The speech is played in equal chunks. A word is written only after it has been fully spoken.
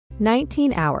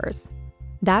19 hours.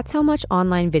 That's how much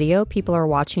online video people are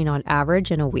watching on average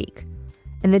in a week.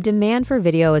 And the demand for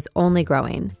video is only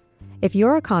growing. If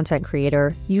you're a content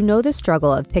creator, you know the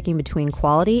struggle of picking between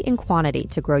quality and quantity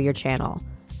to grow your channel,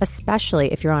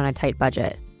 especially if you're on a tight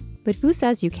budget. But who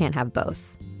says you can't have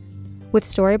both? With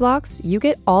Storyblocks, you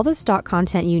get all the stock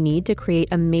content you need to create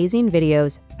amazing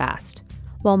videos fast.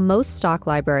 While most stock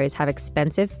libraries have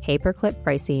expensive pay-per-clip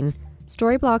pricing,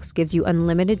 Storyblocks gives you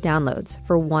unlimited downloads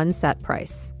for one set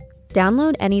price.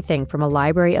 Download anything from a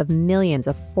library of millions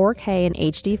of 4K and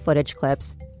HD footage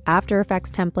clips, After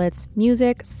Effects templates,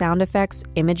 music, sound effects,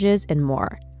 images, and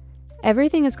more.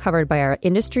 Everything is covered by our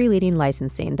industry-leading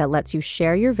licensing that lets you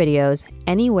share your videos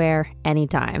anywhere,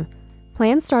 anytime.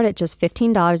 Plans start at just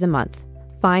 $15 a month.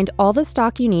 Find all the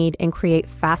stock you need and create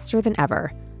faster than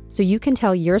ever, so you can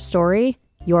tell your story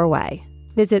your way.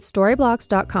 Visit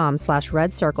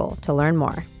storyblocks.com/red circle to learn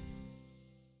more.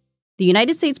 The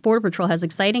United States Border Patrol has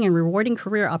exciting and rewarding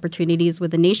career opportunities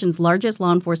with the nation's largest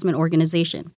law enforcement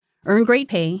organization. Earn great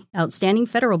pay, outstanding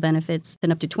federal benefits, and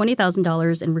up to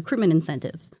 $20,000 in recruitment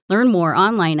incentives. Learn more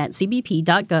online at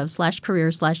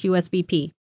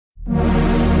cbp.gov/career/USBP.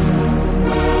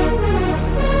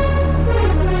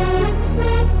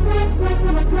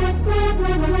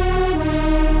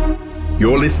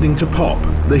 You're listening to Pop,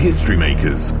 The History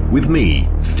Makers, with me,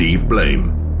 Steve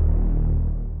Blame.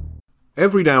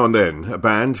 Every now and then, a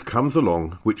band comes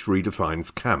along which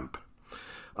redefines camp.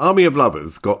 Army of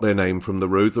Lovers got their name from the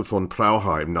Rosa von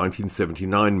Plauheim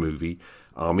 1979 movie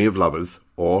Army of Lovers,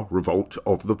 or Revolt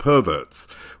of the Perverts,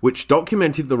 which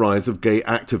documented the rise of gay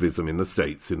activism in the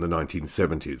States in the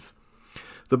 1970s.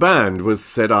 The band was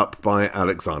set up by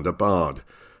Alexander Bard,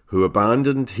 who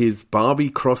abandoned his Barbie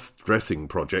cross-dressing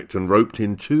project and roped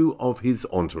in two of his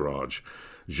entourage,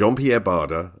 Jean-Pierre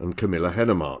Barda and Camilla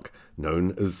Hennemark,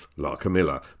 known as La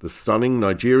Camilla, the stunning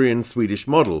Nigerian-Swedish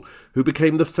model who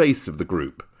became the face of the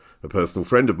group, a personal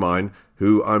friend of mine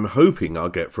who I'm hoping I'll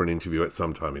get for an interview at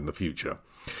some time in the future.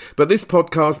 But this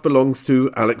podcast belongs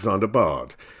to Alexander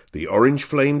Bard, the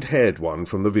orange-flamed-haired one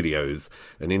from the videos,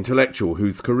 an intellectual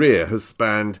whose career has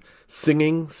spanned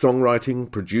singing, songwriting,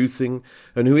 producing,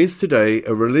 and who is today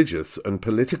a religious and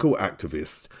political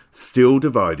activist, still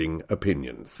dividing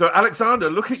opinions. So, Alexander,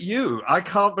 look at you. I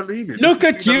can't believe it. Look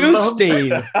at you,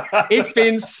 Steve. It's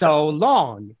been so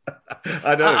long.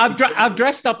 I know. I've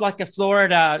dressed up like a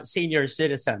Florida senior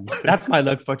citizen. That's my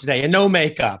look for today. And no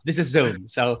makeup. This is Zoom.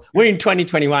 So we're in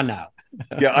 2021 now.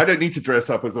 Yeah, I don't need to dress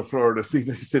up as a Florida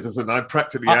senior citizen. I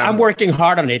practically am. I'm working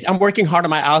hard on it. I'm working hard on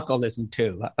my alcoholism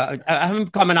too. I haven't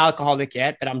become an alcoholic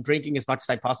yet, but I'm drinking as much as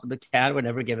I possibly can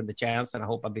whenever given the chance, and I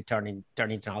hope I'll be turning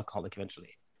into an alcoholic eventually.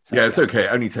 So, yeah, it's okay.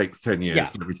 It only takes 10 years,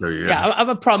 let me tell you. Yeah,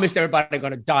 I've promised everybody I'm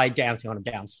going to die dancing on a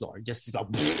dance floor. Just like,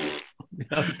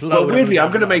 well, weirdly, I'm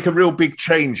going to make a real big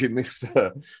change in this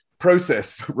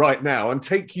process right now and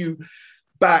take you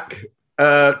back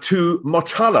to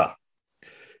Motala.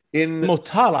 In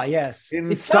Motala, yes.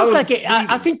 It sounds like it.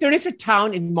 I think there is a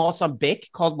town in Mozambique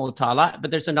called Motala,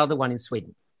 but there's another one in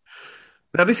Sweden.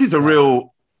 Now, this is a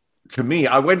real, to me,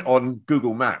 I went on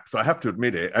Google Maps, I have to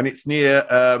admit it, and it's near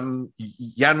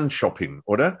Jönköping,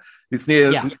 or it's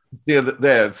near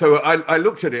there. So I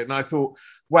looked at it and I thought,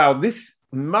 wow, this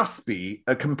must be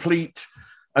a complete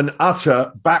and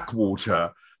utter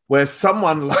backwater where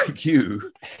someone like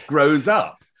you grows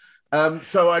up.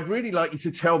 So I'd really like you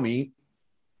to tell me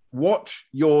what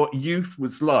your youth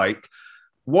was like,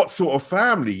 what sort of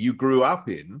family you grew up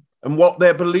in, and what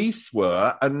their beliefs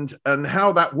were, and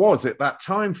how that was at that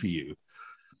time for you.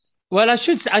 Well, I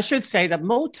should say that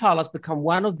Motala has become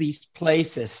one of these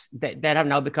places that have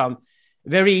now become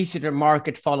very easy to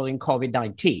market following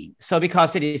COVID-19. So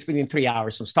because it is within 3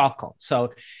 hours from Stockholm.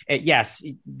 So yes,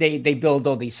 they build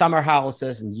all these summer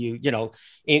houses, and you know,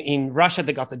 in Russia,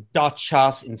 they got the Dutch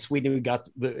house. In Sweden, we got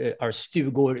our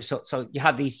Stugor. So you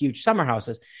have these huge summer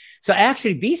houses. So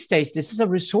actually these days, this is a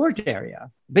resort area,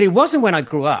 but it wasn't when I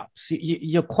grew up. So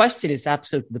your question is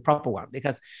absolutely the proper one,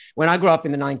 because when I grew up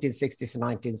in the 1960s and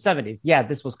 1970s, yeah,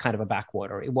 this was kind of a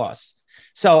backwater. It was.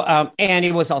 So, and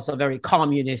it was also very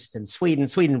communist, and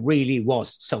Sweden really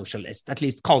was socialist, at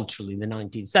least culturally, in the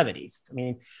 1970s. I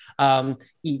mean,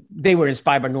 they were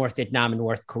inspired by North Vietnam and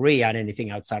North Korea, and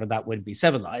anything outside of that wouldn't be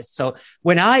civilized. So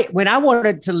when I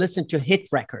wanted to listen to hit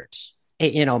records,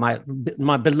 you know,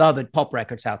 my beloved pop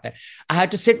records out there, I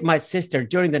had to sit with my sister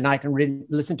during the night and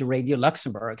listen to Radio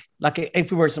Luxembourg, like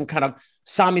if we were some kind of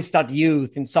Samizdat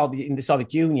youth in the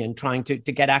Soviet Union trying to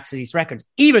get access to these records.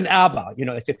 Even ABBA, you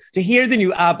know, to hear the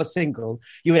new ABBA single,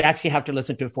 you would actually have to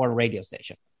listen to a foreign radio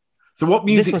station. So what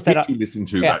music was did that you listen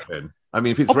to yeah. back then? I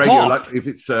mean, if it's if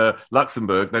it's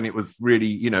Luxembourg, then it was really,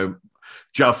 you know,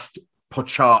 just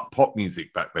chart pop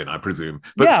music back then, I presume.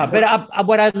 But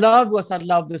what I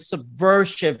loved the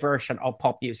subversive version of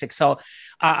pop music. So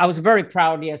I was very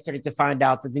proud yesterday to find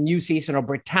out that the new season of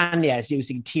Britannia is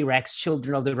using T-Rex,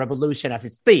 Children of the Revolution, as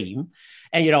its theme.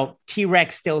 And, you know,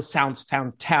 T-Rex still sounds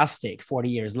fantastic 40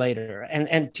 years later.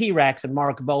 And T-Rex and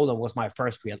Mark Bolan was my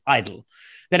first real idol.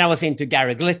 Then I was into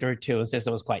Gary Glitter too. And since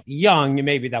I was quite young,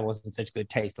 maybe that wasn't such good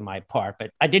taste on my part,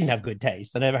 but I didn't have good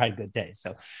taste. I never had good taste.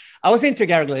 So I was into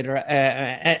Gary Glitter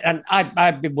and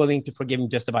I'd be willing to forgive him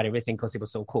just about everything because he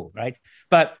was so cool, right?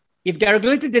 But if Gary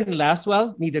Glitter didn't last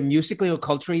well, neither musically or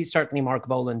culturally, certainly Mark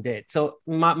Bolan did. So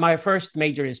my first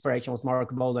major inspiration was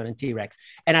Mark Bolan and T-Rex.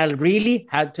 And I really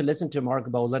had to listen to Mark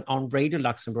Bolan on Radio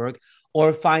Luxembourg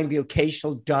or find the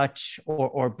occasional Dutch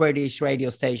or British radio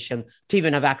station to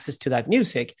even have access to that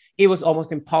music. It was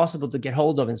almost impossible to get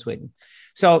hold of in Sweden.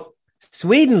 So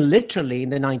Sweden literally in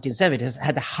the 1970s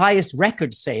had the highest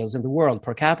record sales in the world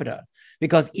per capita.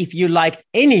 Because if you liked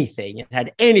anything and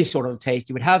had any sort of taste,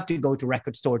 you would have to go to a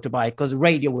record store to buy it because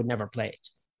radio would never play it.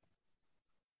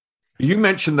 You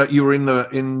mentioned that you were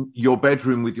in your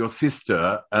bedroom with your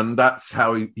sister, and that's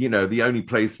how, you know, the only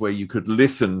place where you could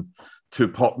listen to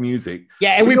pop music.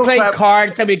 Yeah, and we played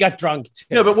cards and we got drunk too.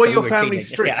 No, but were your family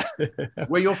strict? Yeah.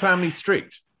 Were your family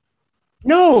strict?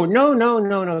 No.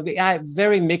 I had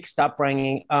very mixed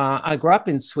upbringing. I grew up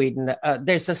in Sweden.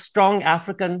 There's a strong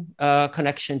African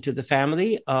connection to the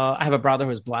family. I have a brother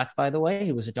who's Black, by the way.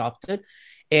 He was adopted.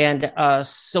 And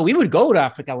so we would go to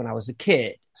Africa when I was a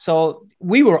kid. So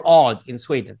we were odd in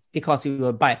Sweden because we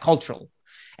were bicultural.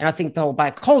 And I think the whole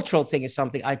bicultural thing is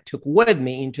something I took with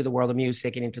me into the world of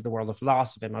music and into the world of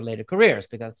philosophy in my later careers,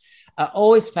 because I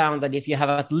always found that if you have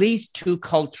at least two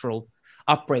cultural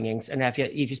upbringings, and if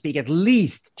you speak at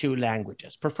least two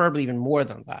languages, preferably even more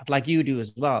than that, like you do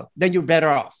as well, then you're better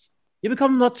off. You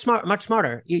become much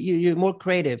smarter. You're more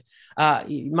creative,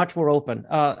 much more open.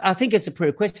 I think it's a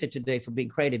prerequisite today for being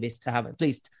creative is to have at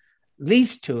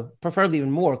least two, preferably even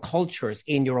more cultures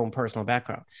in your own personal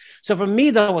background. So for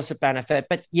me, that was a benefit.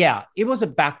 But yeah, it was a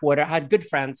backwater. I had good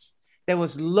friends. There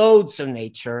was loads of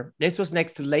nature. This was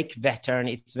next to Lake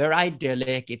Vättern. It's very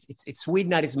idyllic. It's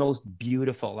Sweden at its most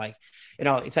beautiful. Like, you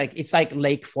know, it's like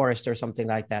Lake Forest or something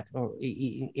like that, or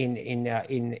in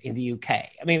the UK.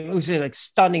 I mean, it was just like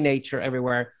stunning nature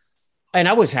everywhere, and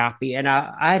I was happy. And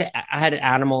I had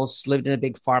animals. Lived in a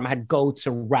big farm. I had goats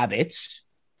and rabbits,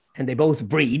 and they both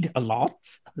breed a lot.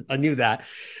 I knew that.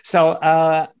 So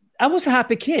I was a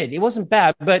happy kid. It wasn't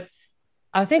bad, but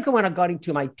I think when I got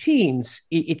into my teens,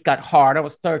 it got hard. I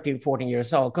was 13, 14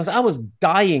 years old because I was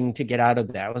dying to get out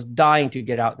of there. I was dying to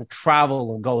get out and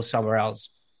travel and go somewhere else.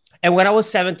 And when I was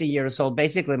 70 years old,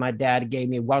 basically my dad gave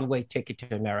me a one-way ticket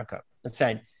to America and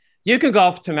said, you can go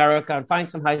off to America and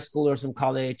find some high school or some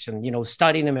college and, you know,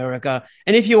 study in America.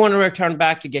 And if you want to return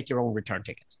back, you get your own return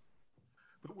ticket.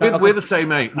 We're the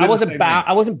same age. I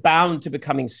wasn't bound to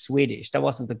becoming Swedish. That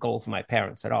wasn't the goal for my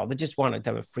parents at all. They just wanted to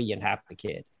have a free and happy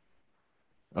kid.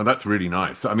 Oh, that's really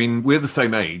nice. I mean, we're the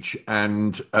same age.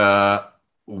 And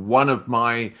one of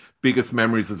my biggest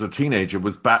memories as a teenager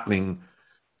was battling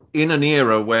in an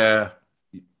era where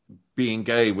being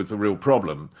gay was a real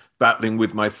problem, battling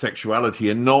with my sexuality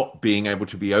and not being able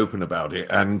to be open about it.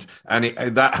 And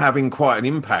that having quite an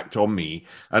impact on me.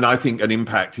 And I think an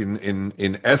impact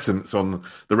in essence on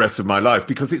the rest of my life,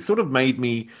 because it sort of made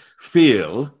me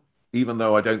feel, even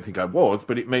though I don't think I was,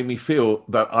 but it made me feel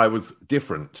that I was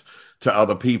different to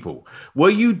other people. Were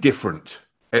you different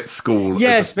at school?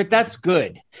 Yes, but that's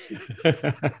good.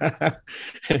 Because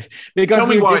tell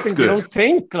me why it's good.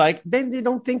 They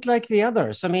don't think like the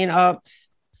others. I mean, I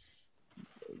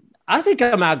think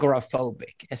I'm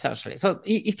agoraphobic, essentially. So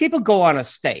if people go on a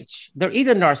stage, they're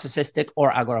either narcissistic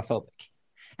or agoraphobic.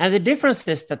 And the difference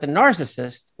is that the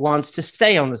narcissist wants to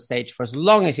stay on the stage for as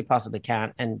long as he possibly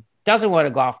can and doesn't want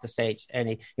to go off the stage. And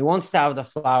he wants to have the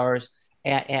flowers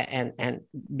and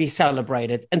be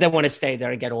celebrated, and they want to stay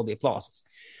there and get all the applauses.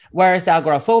 Whereas the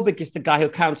agoraphobic is the guy who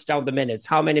counts down the minutes.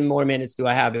 How many more minutes do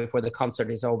I have before the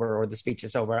concert is over or the speech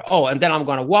is over? Oh, and then I'm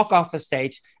going to walk off the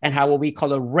stage and have what we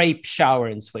call a rape shower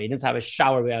in Sweden. So have a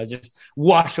shower where I just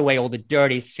wash away all the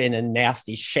dirty sin and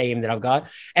nasty shame that I've got.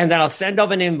 And then I'll send off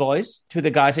an invoice to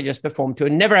the guys I just performed to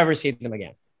and never ever see them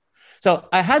again. So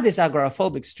I had this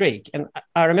agoraphobic streak. And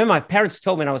I remember my parents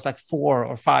told me when I was like 4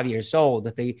 or 5 years old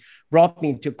that they brought me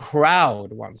into a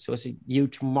crowd once. It was a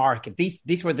huge market.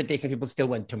 These were the days when people still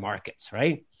went to markets,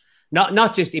 right?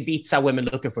 Not just Ibiza women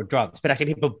looking for drugs, but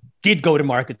actually people did go to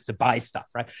markets to buy stuff,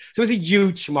 right? So it was a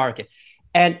huge market.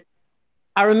 And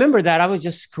I remember that I was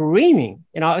just screaming.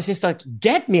 I was just like,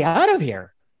 get me out of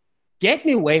here. Get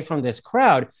me away from this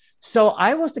crowd. So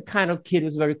I was the kind of kid who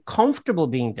was very comfortable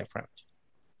being different.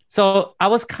 So I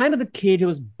was kind of the kid who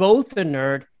was both a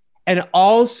nerd and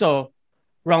also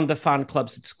run the fun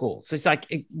clubs at school. So it's like,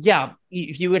 yeah,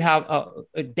 if you would have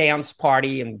a dance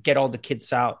party and get all the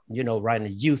kids out, run a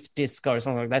youth disco or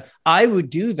something like that, I would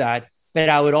do that, but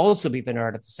I would also be the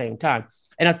nerd at the same time.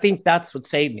 And I think that's what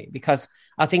saved me, because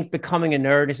I think becoming a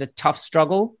nerd is a tough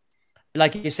struggle.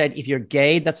 Like you said, if you're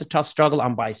gay, that's a tough struggle.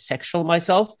 I'm bisexual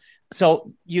myself.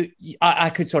 So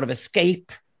I could sort of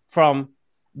escape from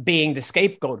being the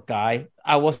scapegoat guy.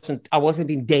 I wasn't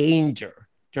in danger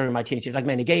during my teenage years, like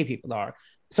many gay people are.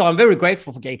 So I'm very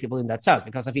grateful for gay people in that sense,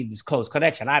 because I feel this close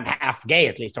connection. I'm half gay,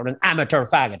 at least, or an amateur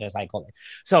faggot, as I call it.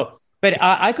 So, but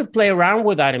I could play around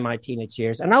with that in my teenage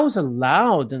years, and I was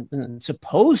allowed and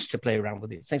supposed to play around with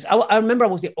these things. I remember I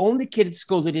was the only kid at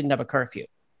school who didn't have a curfew.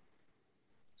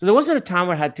 So there wasn't a time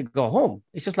where I had to go home.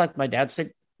 It's just like my dad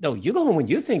said, no, you go home when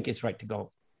you think it's right to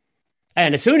go.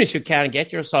 And as soon as you can,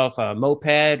 get yourself a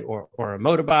moped or a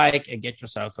motorbike and get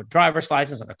yourself a driver's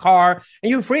license and a car, and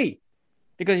you're free.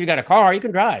 Because you got a car, you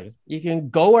can drive. You can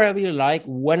go wherever you like,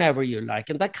 whenever you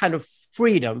like. And that kind of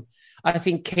freedom, I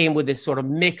think, came with this sort of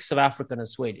mix of African and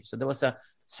Swedish. So there was a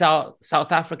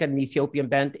South African and Ethiopian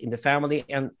bent in the family.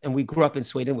 And we grew up in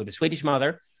Sweden with a Swedish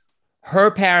mother.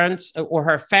 Her parents or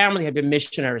her family had been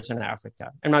missionaries in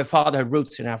Africa. And my father had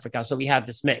roots in Africa. So we had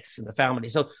this mix in the family.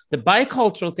 So the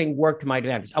bicultural thing worked to my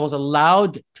advantage. I was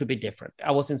allowed to be different.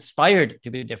 I was inspired to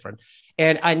be different.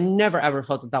 And I never, ever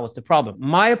felt that was the problem.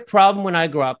 My problem when I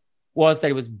grew up was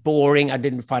that it was boring. I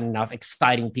didn't find enough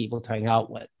exciting people to hang out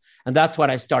with. And that's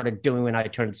what I started doing when I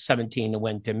turned 17 and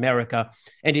went to America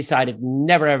and decided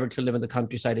never, ever to live in the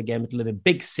countryside again, but to live in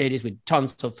big cities with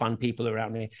tons of fun people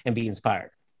around me and be inspired.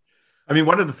 I mean,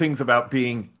 one of the things about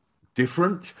being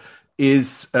different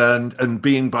is, and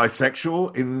being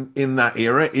bisexual in that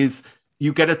era, is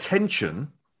you get attention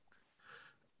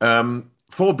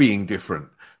for being different.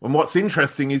 And what's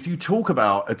interesting is you talk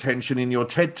about attention in your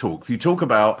TED Talks. You talk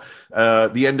about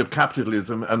the end of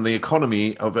capitalism and the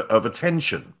economy of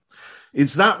attention.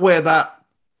 Is that where that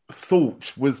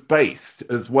thought was based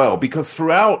as well? Because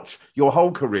throughout your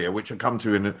whole career, which I come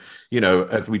to in,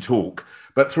 as we talk,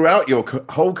 but throughout your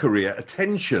whole career,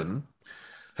 attention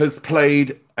has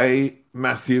played a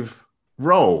massive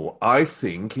role, I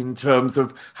think, in terms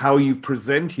of how you've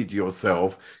presented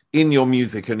yourself in your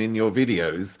music and in your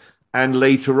videos, and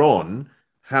later on,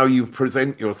 how you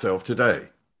present yourself today.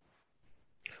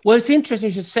 Well, it's interesting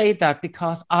you should say that,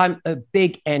 because I'm a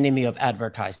big enemy of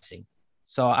advertising.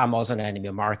 So I'm also an enemy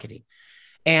of marketing.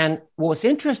 And what was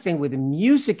interesting with the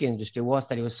music industry was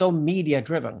that it was so media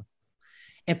driven.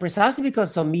 And precisely because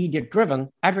it's so media driven,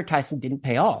 advertising didn't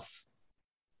pay off.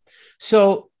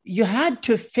 So you had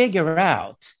to figure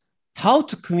out how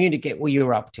to communicate what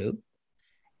you're up to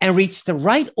and reach the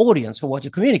right audience for what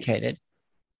you communicated,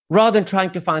 rather than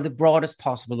trying to find the broadest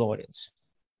possible audience.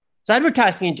 So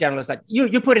advertising in general is like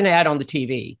you put an ad on the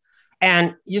TV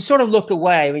and you sort of look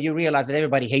away when you realize that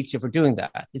everybody hates you for doing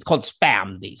that. It's called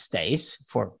spam these days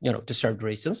for, deserved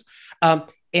reasons.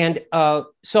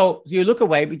 So you look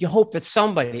away, but you hope that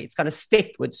it's going to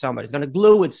stick with somebody. It's going to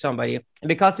glue with somebody. And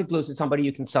because it glues with somebody,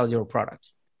 you can sell your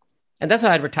product. And that's how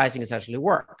advertising essentially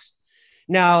works.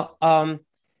 Now,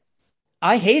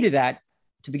 I hated that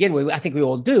to begin with. I think we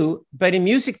all do. But in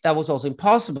music, that was also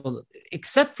impossible,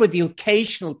 except for the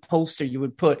occasional poster you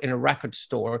would put in a record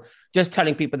store, just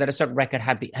telling people that a certain record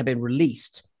had been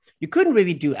released. You couldn't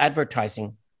really do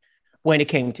advertising when it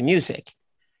came to music.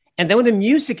 And then when the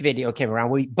music video came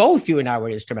around, both you and I were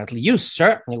instrumental. You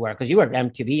certainly were, because you were at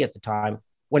MTV at the time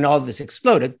when all this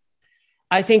exploded.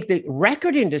 I think the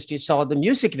record industry saw the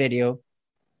music video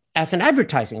as an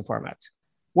advertising format,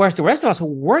 whereas the rest of us who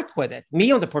worked with it,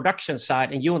 me on the production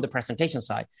side and you on the presentation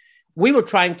side, we were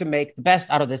trying to make the best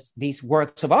out of these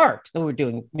works of art that we were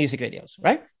doing music videos,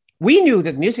 right? We knew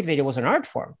that music video was an art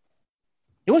form.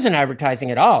 It wasn't advertising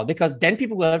at all, because then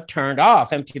people would have turned off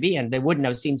MTV and they wouldn't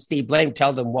have seen Steve Blame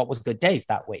tell them what was good taste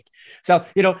that week. So,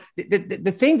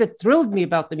 the thing that thrilled me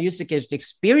about the music is the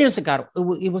experience I got.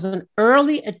 It was an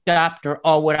early adapter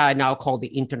of what I now call the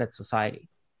internet society.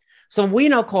 So we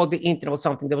now call the internet was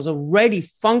something that was already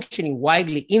functioning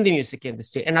widely in the music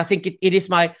industry. And I think it is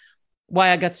why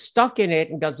I got stuck in it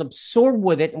and got absorbed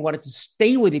with it and wanted to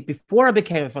stay with it before I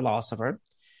became a philosopher,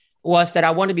 was that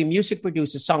I wanted to be a music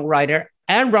producer, songwriter,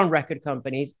 and run record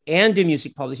companies and do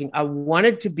music publishing. I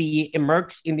wanted to be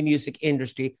immersed in the music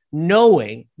industry,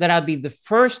 knowing that I'd be the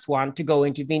first one to go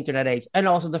into the internet age and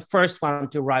also the first one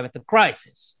to arrive at the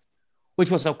crisis, which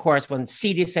was, of course, when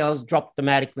CD sales dropped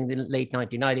dramatically in the late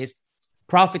 1990s.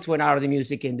 Profits went out of the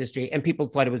music industry and people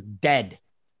thought it was dead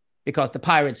because the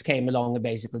pirates came along and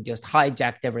basically just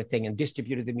hijacked everything and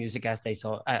distributed the music as they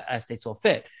saw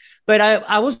fit. But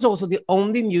I was also the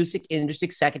only music industry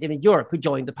executive in Europe who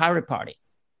joined the pirate party.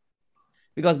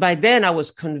 Because by then I was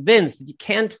convinced that you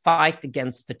can't fight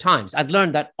against the times. I'd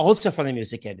learned that also from the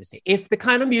music industry. If the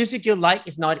kind of music you like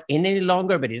is not in any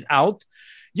longer, but is out,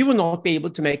 you will not be able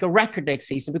to make a record next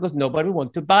season because nobody will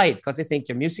want to buy it because they think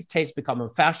your music tastes become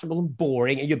unfashionable and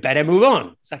boring and you better move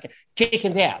on. It's like a kick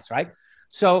in the ass, right?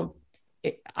 So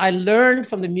I learned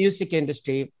from the music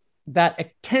industry that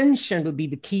attention would be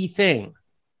the key thing.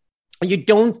 And you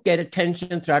don't get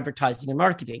attention through advertising and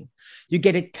marketing. You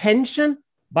get attention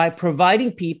by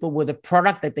providing people with a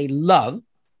product that they love,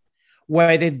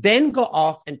 where they then go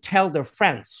off and tell their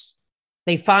friends.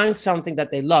 They find something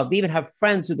that they love. They even have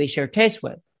friends who they share taste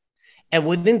with. And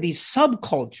within these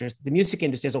subcultures, the music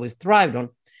industry has always thrived on,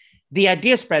 the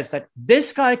idea spreads that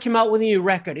this guy came out with a new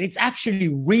record. It's actually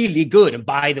really good. And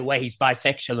by the way, he's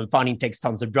bisexual and funny and takes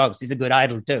tons of drugs. He's a good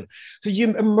idol too. So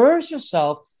you immerse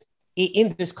yourself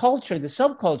in this culture, the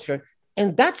subculture,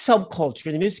 and that subculture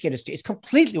in the music industry is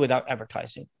completely without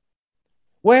advertising.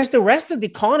 Whereas the rest of the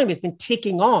economy has been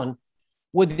ticking on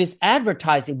with this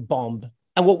advertising bomb.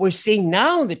 And what we're seeing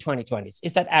now in the 2020s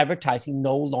is that advertising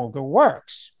no longer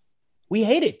works. We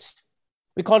hate it.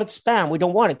 We call it spam. We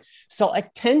don't want it. So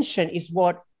attention is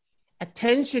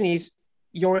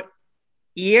your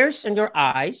ears and your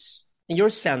eyes and your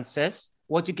senses,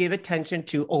 what you give attention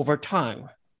to over time.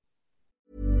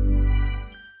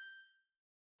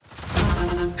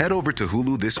 Head over to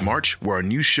Hulu this March, where our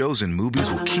new shows and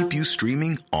movies will keep you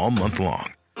streaming all month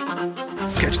long.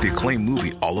 Catch the acclaimed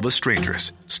movie All of Us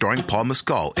Strangers, starring Paul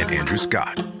Mescal and Andrew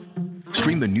Scott.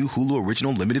 Stream the new Hulu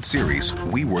original limited series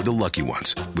We Were the Lucky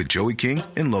Ones with Joey King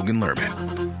and Logan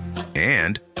Lerman.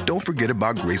 And don't forget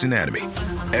about Grey's Anatomy.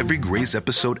 Every Grey's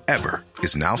episode ever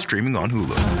is now streaming on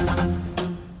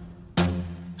Hulu.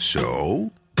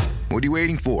 So, what are you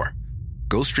waiting for?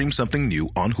 Go stream something new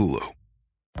on Hulu.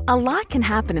 A lot can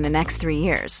happen in the next 3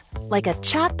 years. Like a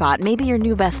chatbot may be your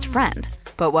new best friend.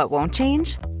 But what won't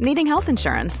change? Needing health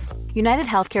insurance. United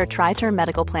Healthcare Tri-Term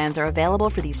Medical Plans are available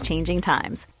for these changing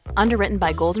times. Underwritten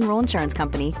by Golden Rule Insurance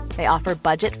Company, they offer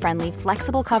budget-friendly,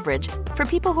 flexible coverage for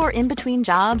people who are in between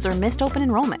jobs or missed open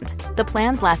enrollment. The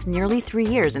plans last nearly 3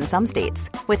 years in some states,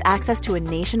 with access to a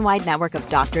nationwide network of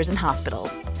doctors and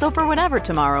hospitals. So for whatever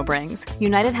tomorrow brings,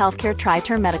 United Healthcare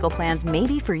Tri-Term Medical Plans may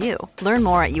be for you. Learn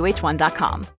more at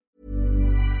uh1.com.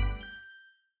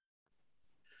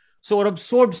 So what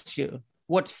absorbs you?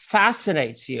 What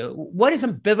fascinates you? What is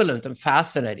ambivalent and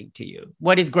fascinating to you?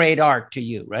 What is great art to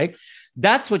you, right?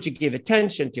 That's what you give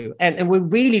attention to. And we're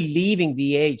really leaving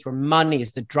the age where money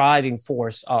is the driving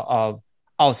force of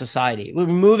society. We're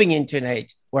moving into an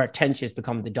age where attention has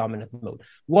become the dominant mode.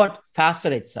 What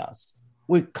fascinates us?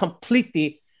 We're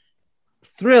completely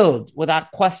thrilled with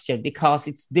that question because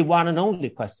it's the one and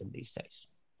only question these days.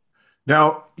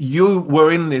 Now, you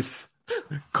were in this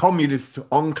communist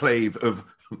enclave of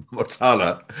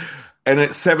Motala, and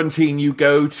at 17 you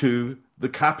go to the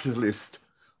capitalist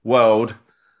world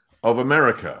of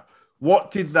America.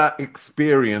 What did that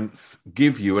experience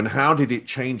give you, and how did it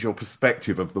change your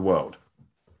perspective of the world?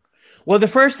 Well, the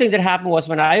first thing that happened was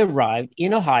when I arrived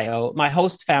in Ohio, my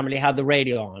host family had the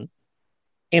radio on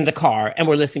in the car and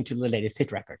were listening to the latest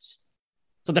hit records.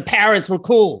 So the parents were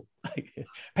cool.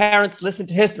 Parents listened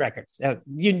to his records.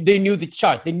 They knew the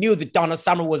chart. They knew that Donna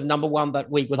Summer was number one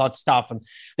that week with Hot Stuff. And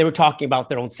they were talking about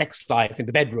their own sex life in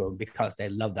the bedroom because they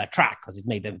loved that track because it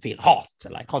made them feel hot,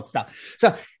 like Hot Stuff.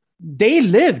 So they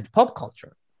lived pop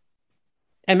culture.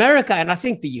 America, and I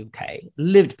think the UK,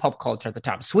 lived pop culture at the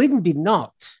time. Sweden did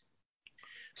not.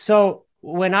 So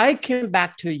when I came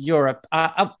back to Europe,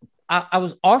 I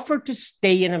was offered to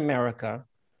stay in America,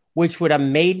 which would have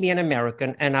made me an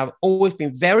American. And I've always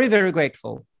been very, very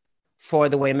grateful for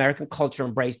the way American culture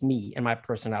embraced me and my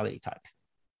personality type.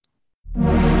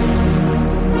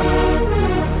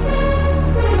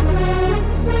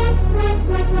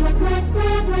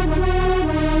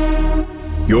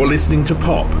 You're listening to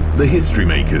Pop, The History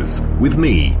Makers, with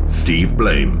me, Steve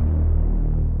Blame.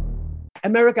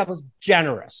 America was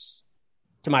generous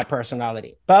to my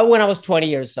personality. But when I was 20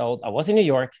 years old, I was in New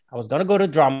York. I was going to go to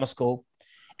drama school.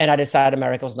 And I decided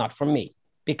America was not for me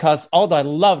because although I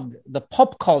loved the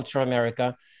pop culture of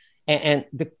America and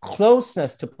the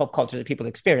closeness to pop culture that people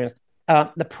experienced,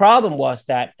 the problem was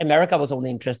that America was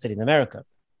only interested in America.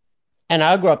 And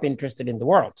I grew up interested in the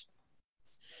world.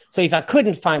 So if I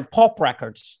couldn't find pop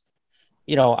records,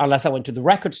 unless I went to the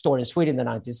record store in Sweden in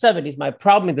the 1970s. My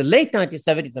problem in the late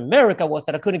 1970s in America was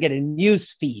that I couldn't get a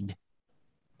news feed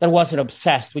that wasn't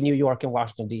obsessed with New York and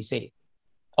Washington, D.C.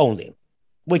 only,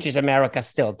 which is America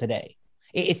still today.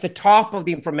 It's the top of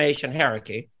the information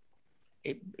hierarchy.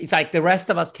 It's like the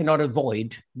rest of us cannot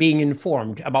avoid being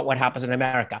informed about what happens in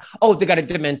America. Oh, they got a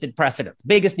demented president.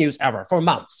 Biggest news ever for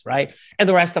months, right? And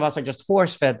the rest of us are just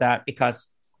force-fed that because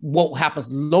what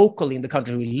happens locally in the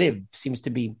country we live seems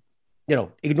to be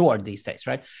ignored these days,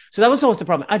 right? So that was always the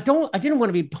problem. I didn't want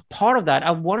to be part of that.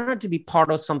 I wanted to be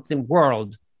part of something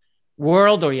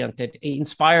world-oriented,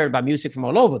 inspired by music from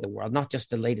all over the world, not just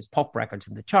the latest pop records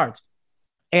in the charts.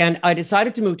 And I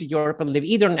decided to move to Europe and live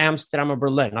either in Amsterdam or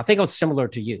Berlin. I think I was similar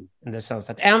to you in the sense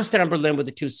that Amsterdam and Berlin were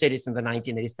the two cities in the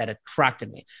 1980s that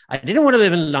attracted me. I didn't want to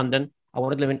live in London. I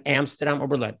wanted to live in Amsterdam or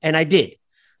Berlin. And I did.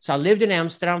 So I lived in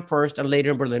Amsterdam first and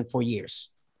later in Berlin for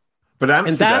years. But Amsterdam...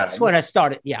 And that's when I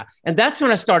started. Yeah. And that's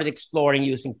when I started exploring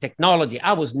using technology.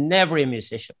 I was never a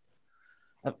musician.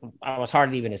 I was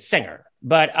hardly even a singer,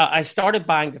 but I started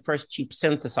buying the first cheap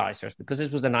synthesizers because this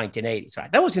was the 1980s,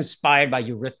 right? That was inspired by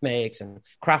Eurythmics and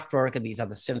Kraftwerk and these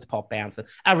other synth pop bands. And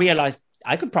I realized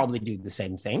I could probably do the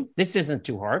same thing. This isn't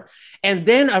too hard. And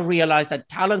then I realized that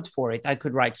talent for it, I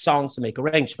could write songs and make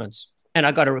arrangements. And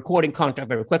I got a recording contract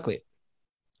very quickly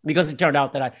because it turned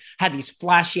out that I had these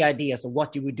flashy ideas of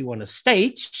what you would do on a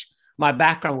stage. My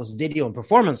background was video and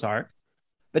performance art.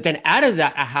 But then added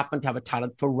that, I happened to have a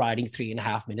talent for writing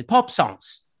 3.5-minute pop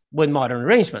songs with modern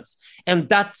arrangements. And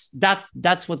that's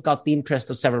what got the interest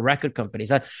of several record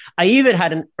companies. I even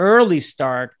had an early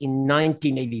start in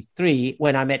 1983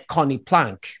 when I met Conny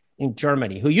Plank in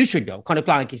Germany, who you should know. Conny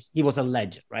Plank, he was a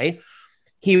legend, right?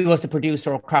 He was the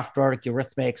producer of Kraftwerk,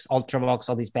 Eurythmics, Ultravox,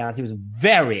 all these bands. He was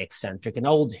very eccentric, an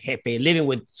old hippie, living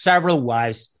with several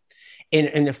wives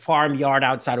in a farmyard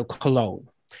outside of Cologne.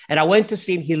 And I went to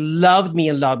see him. He loved me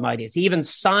and loved my ideas. He even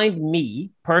signed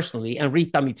me personally and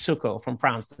Rita Mitsuko from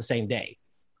France the same day.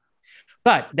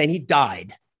 But then he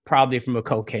died, probably from a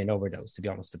cocaine overdose, to be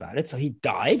honest about it. So he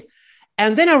died.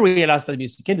 And then I realized that the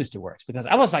music industry works because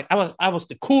I was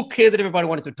the cool kid that everybody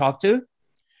wanted to talk to.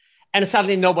 And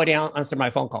suddenly nobody answered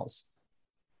my phone calls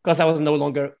because I was no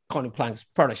longer Conny Plank's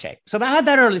protege. So I had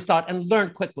that early start and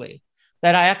learned quickly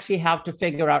that I actually have to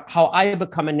figure out how I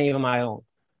become a name of my own.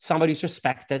 Somebody who's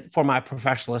respected for my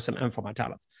professionalism and for my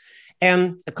talent.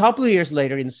 And a couple of years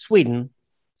later in Sweden,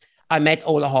 I met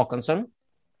Ola Håkansson,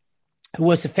 who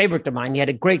was a favorite of mine. He had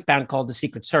a great band called The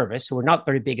Secret Service, who were not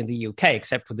very big in the UK,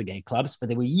 except for the gay clubs, but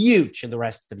they were huge in the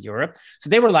rest of Europe. So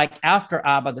they were like, after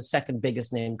ABBA, the second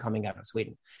biggest name coming out of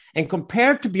Sweden. And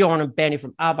compared to Bjorn and Benny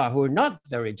from ABBA, who were not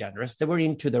very generous, they were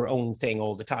into their own thing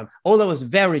all the time. Ola was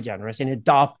very generous in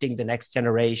adopting the next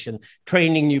generation,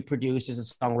 training new producers and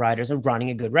songwriters, and running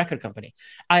a good record company.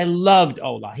 I loved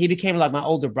Ola. He became like my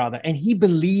older brother, and he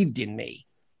believed in me.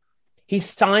 He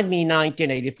signed me in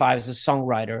 1985 as a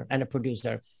songwriter and a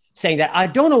producer, saying that I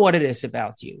don't know what it is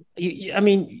about you.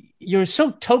 You're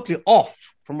so totally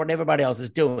off from what everybody else is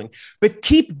doing, but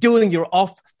keep doing your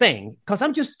off thing because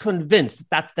I'm just convinced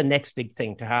that's the next big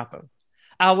thing to happen.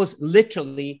 I was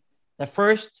literally the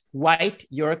first white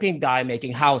European guy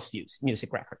making house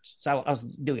music records. So I was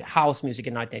doing house music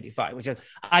in 1985, which is,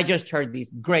 I just heard these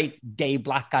great gay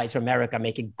black guys from America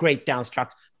making great dance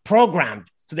tracks programmed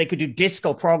so they could do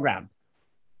disco programmed.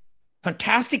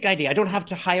 Fantastic idea. I don't have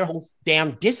to hire a whole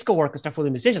damn disco orchestra for the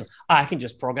musicians. I can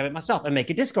just program it myself and make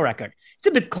a disco record. It's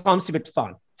a bit clumsy, but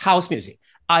fun. House music.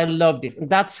 I loved it. And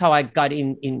that's how I got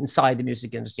inside the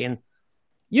music industry. And,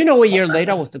 a year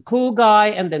later, I was the cool guy,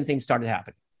 and then things started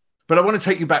happening. But I want to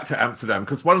take you back to Amsterdam,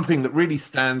 because one thing that really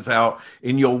stands out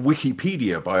in your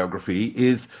Wikipedia biography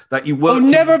is that you worked...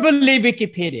 never believe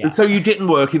Wikipedia. And so you didn't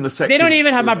work in the sex... They don't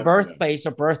even have my birthplace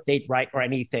or birth date right or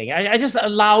anything. I just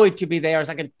allow it to be there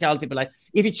so I can tell people, like,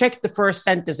 if you check the first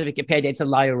sentence of Wikipedia, it's a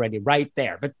lie already right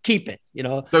there, but keep it,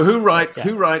 So who writes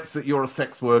that you're a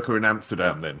sex worker in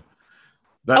Amsterdam then?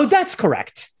 That's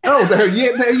correct. Oh, there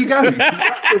you go.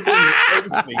 That's the thing that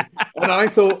changed me. And I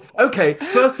thought, okay,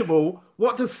 first of all,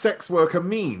 what does sex worker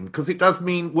mean? Because it does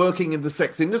mean working in the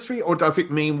sex industry, or does it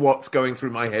mean what's going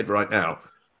through my head right now?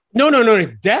 No.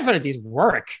 It definitely is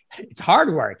work. It's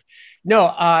hard work. No,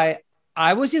 I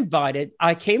was invited.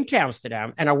 I came to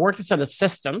Amsterdam and I worked as an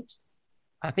assistant.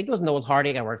 I think it was Noel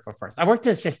Harding I worked for first. I worked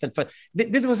as assistant for,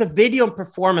 this was a video and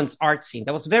performance art scene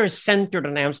that was very centered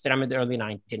on Amsterdam in the early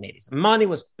 1980s. Money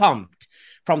was pumped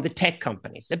from the tech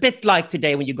companies, a bit like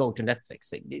today when you go to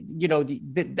Netflix.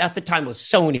 At the time it was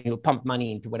Sony who pumped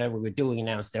money into whatever we were doing in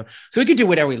Amsterdam. So we could do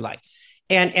whatever we liked.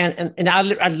 And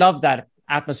I love that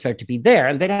atmosphere to be there.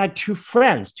 And then I had two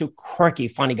friends, two quirky,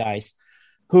 funny guys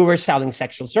who were selling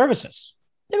sexual services.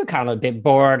 They were kind of a bit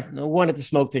bored, wanted to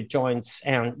smoke their joints,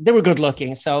 and they were good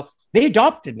looking. So they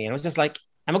adopted me. And I was just like,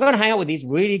 am I going to hang out with these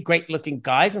really great looking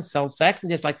guys and sell sex? And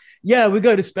just like, yeah, we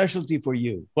got a specialty for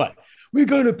you. What? We're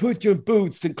going to put you in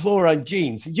boots and chlorine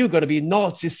jeans. And you're going to be a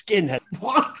Nazi skinhead.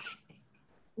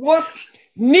 What?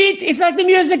 Neat. It's like the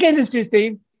music industry,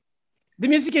 Steve. The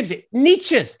music industry.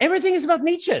 Niches. Everything is about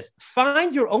niches.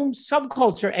 Find your own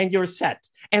subculture and your set.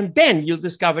 And then you'll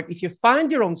discover if you find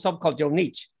your own subculture or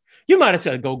niche, you might as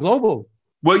well go global.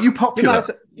 Were you popular?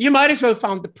 You might as well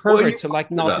found the perverts who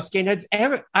like Nazi skinheads.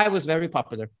 I was very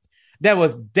popular. There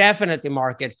was definitely a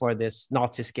market for this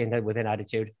Nazi skinhead with an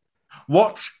attitude.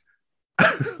 What?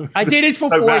 I did it for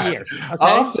 4 years.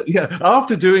 Okay?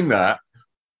 After doing that,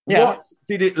 what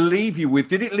did it leave you with?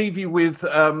 Did it leave you with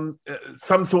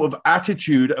some sort of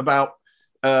attitude about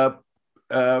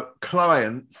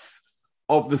clients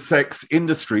of the sex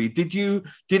industry? Did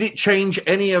it change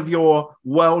any of your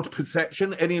world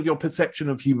perception, any of your perception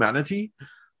of humanity?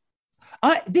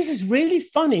 This is really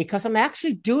funny because I'm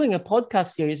actually doing a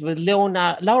podcast series with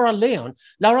Laura Leon.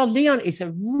 Laura Leon is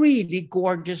a really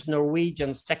gorgeous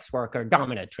Norwegian sex worker,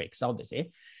 dominatrix,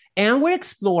 obviously. And we're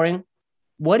exploring,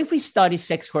 what if we study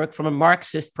sex work from a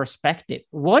Marxist perspective?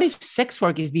 What if sex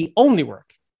work is the only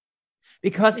work?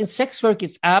 Because in sex work,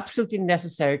 it's absolutely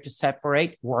necessary to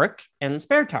separate work and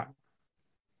spare time.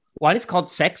 One is called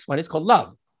sex, one is called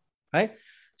love, right?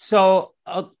 So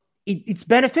it's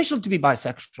beneficial to be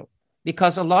bisexual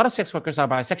because a lot of sex workers are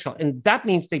bisexual. And that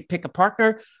means they pick a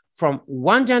partner from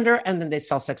one gender and then they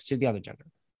sell sex to the other gender.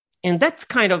 And that's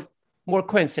kind of more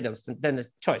coincidence than a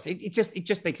choice. It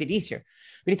just makes it easier.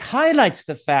 But it highlights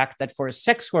the fact that for a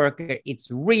sex worker, it's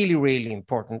really, really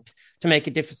important to make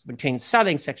a difference between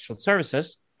selling sexual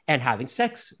services and having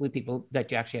sex with people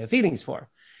that you actually have feelings for.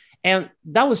 And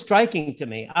that was striking to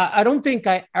me. I don't think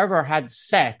I ever had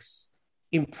sex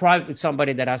in private with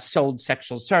somebody that I sold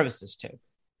sexual services to.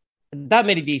 That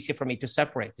made it easier for me to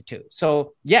separate the two.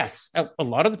 So yes, a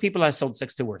lot of the people I sold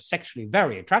sex to were sexually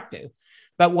very attractive.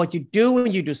 But what you do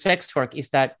when you do sex work is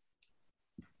that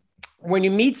when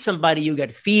you meet somebody you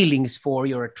get feelings for,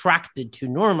 you're attracted to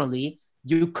normally,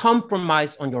 you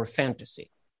compromise on your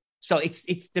fantasy. So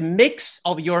it's the mix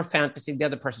of your fantasy, the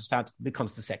other person's fantasy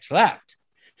becomes the sexual act.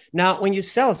 Now, when you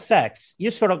sell sex, you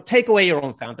sort of take away your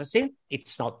own fantasy.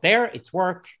 It's not there, it's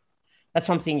work. That's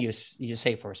something you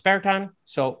say for spare time.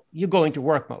 So you go into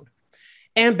work mode.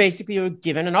 And basically you're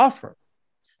given an offer.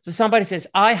 So somebody says,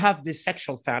 I have this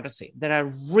sexual fantasy that I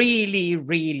really,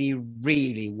 really,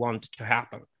 really want to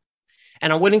happen.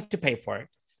 And I'm willing to pay for it.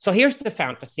 So here's the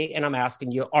fantasy. And I'm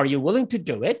asking you, are you willing to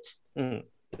do it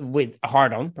with a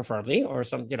hard-on, preferably, or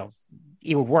some,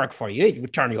 it would work for you. It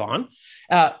would turn you on.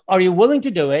 Are you willing to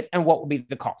do it? And what will be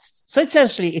the cost? So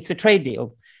essentially, it's a trade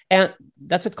deal. And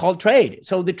that's what's called trade.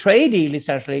 So the trade deal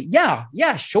essentially,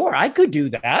 yeah, sure, I could do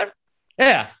that.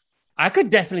 Yeah. I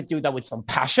could definitely do that with some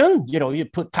passion. You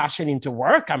put passion into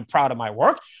work. I'm proud of my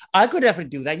work. I could definitely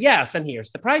do that. Yes. And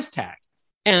here's the price tag.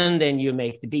 And then you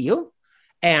make the deal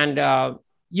and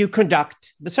you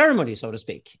conduct the ceremony, so to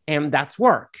speak. And that's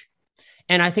work.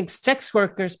 And I think sex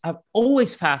workers have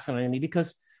always fascinated me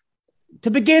because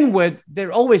to begin with,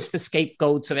 they're always the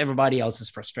scapegoats of everybody else's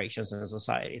frustrations in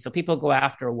society. So people go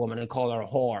after a woman and call her a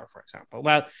whore, for example.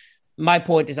 Well, my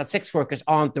point is that sex workers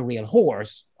aren't the real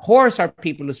whores. Whores are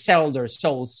people who sell their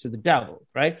souls to the devil,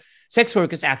 right? Sex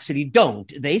workers actually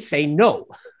don't. They say no.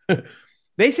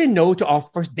 They say no to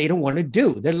offers they don't want to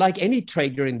do. They're like any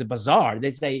trader in the bazaar.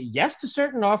 They say yes to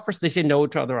certain offers. They say no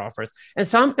to other offers. And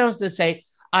sometimes they say,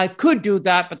 I could do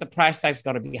that, but the price tag's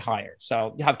got to be higher.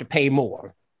 So you have to pay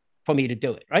more for me to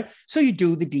do it, right? So you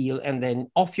do the deal and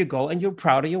then off you go and you're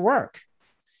proud of your work.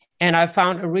 And I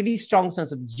found a really strong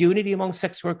sense of unity among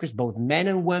sex workers, both men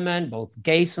and women, both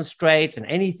gays and straights and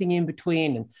anything in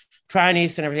between and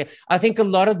trannies and everything. I think a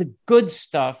lot of the good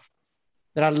stuff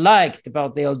that I liked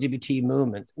about the LGBT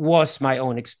movement was my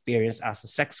own experience as a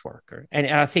sex worker. And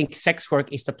I think sex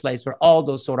work is the place where all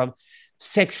those sort of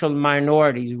sexual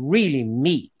minorities really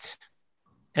meet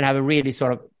and have a really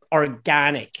sort of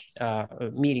organic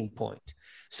meeting point.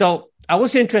 So I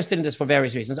was interested in this for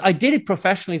various reasons. I did it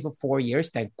professionally for 4 years,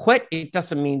 then quit. It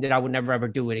doesn't mean that I would never, ever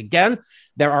do it again.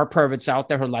 There are perverts out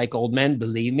there who like old men.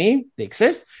 Believe me, they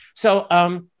exist. So,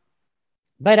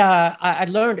 but I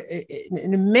learned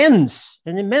an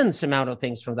immense amount of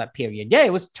things from that period. Yeah,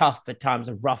 it was tough at times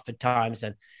and rough at times.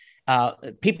 And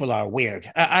people are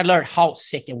weird. I learned how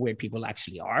sick and weird people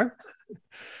actually are.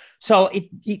 So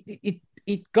it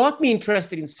got me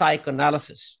interested in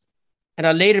psychoanalysis. And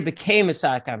I later became a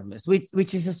psychoanalyst,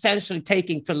 which is essentially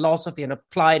taking philosophy and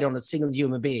applied on a single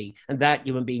human being and that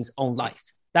human being's own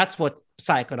life. That's what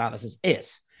psychoanalysis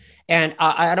is. And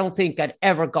I don't think I'd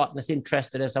ever gotten as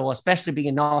interested as I was, especially being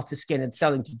a Nazi skin and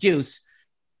selling to Jews.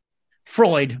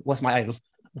 Freud was my idol.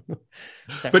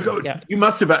 But yeah. You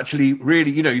must have actually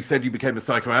really, you said you became a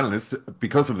psychoanalyst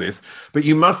because of this, but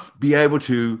you must be able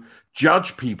to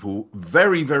judge people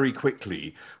very, very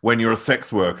quickly when you're a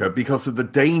sex worker because of the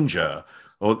danger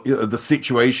or the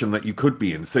situation that you could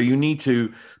be in. So you need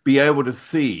to be able to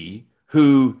see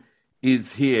who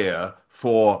is here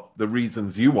for the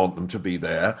reasons you want them to be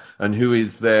there and who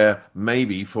is there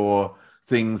maybe for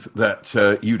things that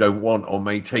you don't want or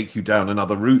may take you down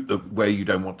another route where you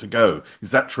don't want to go. Is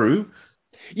that true?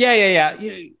 Yeah.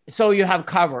 So you have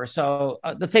cover. So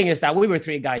the thing is that we were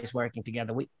 3 guys working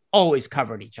together. We always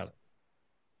covered each other.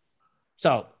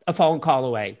 So a phone call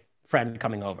away, friend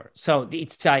coming over. So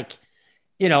it's like,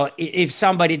 if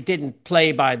somebody didn't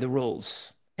play by the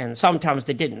rules, and sometimes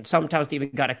they didn't, sometimes they even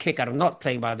got a kick out of not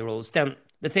playing by the rules, then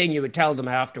the thing you would tell them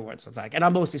afterwards was like, and I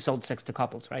mostly sold sex to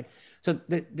couples, right? So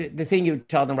the thing you would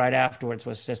tell them right afterwards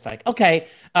was just like, okay,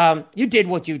 you did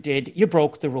what you did. You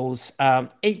broke the rules.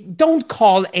 Don't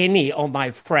call any of my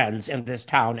friends in this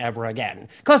town ever again,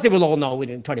 because they will all know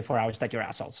within 24 hours that you're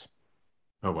assholes.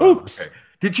 Oh, wow. Oops. Okay.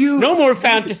 No more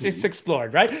fantasies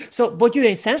explored, right? So what you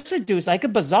essentially do is like a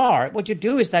bazaar. What you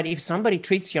do is that if somebody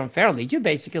treats you unfairly, you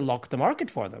basically lock the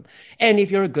market for them. And if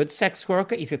you're a good sex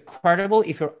worker, if you're credible,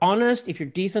 if you're honest, if you're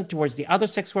decent towards the other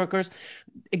sex workers,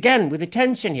 again, with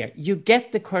attention here, you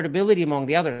get the credibility among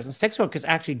the others. And sex workers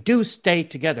actually do stay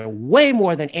together way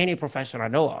more than any profession I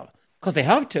know of, because they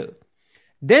have to.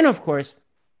 Then, of course,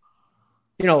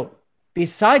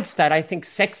 besides that, I think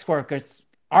sex workers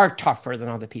are tougher than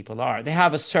other people are. They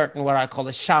have a certain, what I call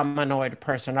a shamanoid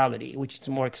personality, which is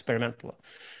more experimental.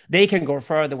 They can go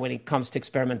further when it comes to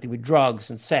experimenting with drugs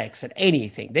and sex and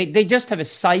anything. They just have a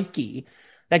psyche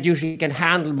that usually can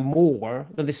handle more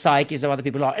than the psyches of other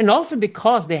people are. And often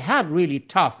because they had really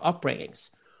tough upbringings.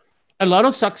 A lot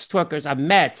of sex workers I've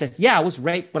met says, yeah, I was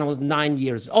raped when I was 9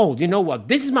 years old. You know what?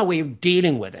 This is my way of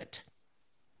dealing with it.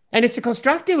 And it's a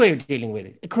constructive way of dealing with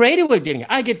it, a creative way of dealing with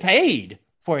it. I get paid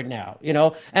for it now,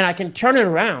 and I can turn it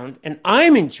around and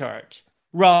I'm in charge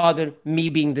rather than me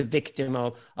being the victim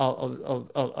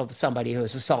of somebody who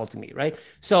has assaulted me, right?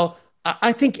 So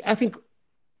I think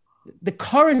the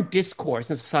current discourse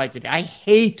in society today, I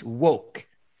hate woke.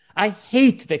 I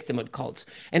hate victimhood cults.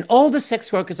 And all the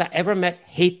sex workers I ever met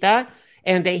hate that.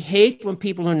 And they hate when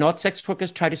people who are not sex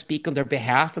workers try to speak on their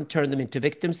behalf and turn them into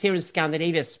victims. Here in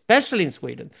Scandinavia, especially in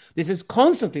Sweden, this is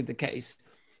constantly the case.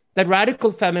 That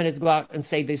radical feminists go out and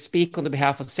say they speak on the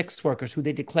behalf of sex workers who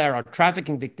they declare are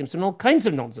trafficking victims and all kinds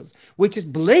of nonsense, which is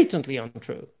blatantly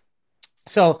untrue.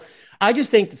 So I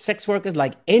just think that sex workers,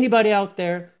 like anybody out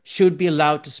there, should be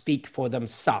allowed to speak for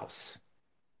themselves.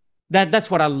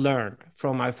 That's what I learned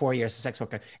from my 4 years as a sex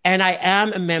worker. And I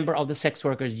am a member of the sex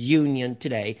workers union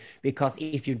today, because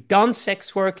if you've done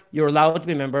sex work, you're allowed to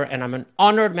be a member. And I'm an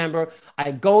honored member.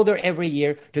 I go there every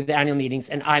year to the annual meetings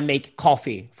and I make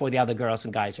coffee for the other girls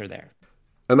and guys who are there.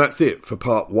 And that's it for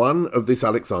part 1 of this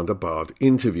Alexander Bard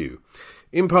interview.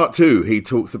 In part 2, he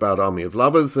talks about Army of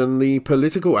Lovers and the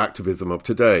political activism of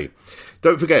today.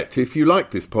 Don't forget, if you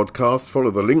like this podcast,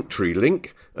 follow the Linktree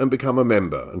link and become a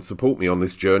member and support me on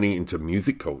this journey into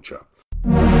music culture.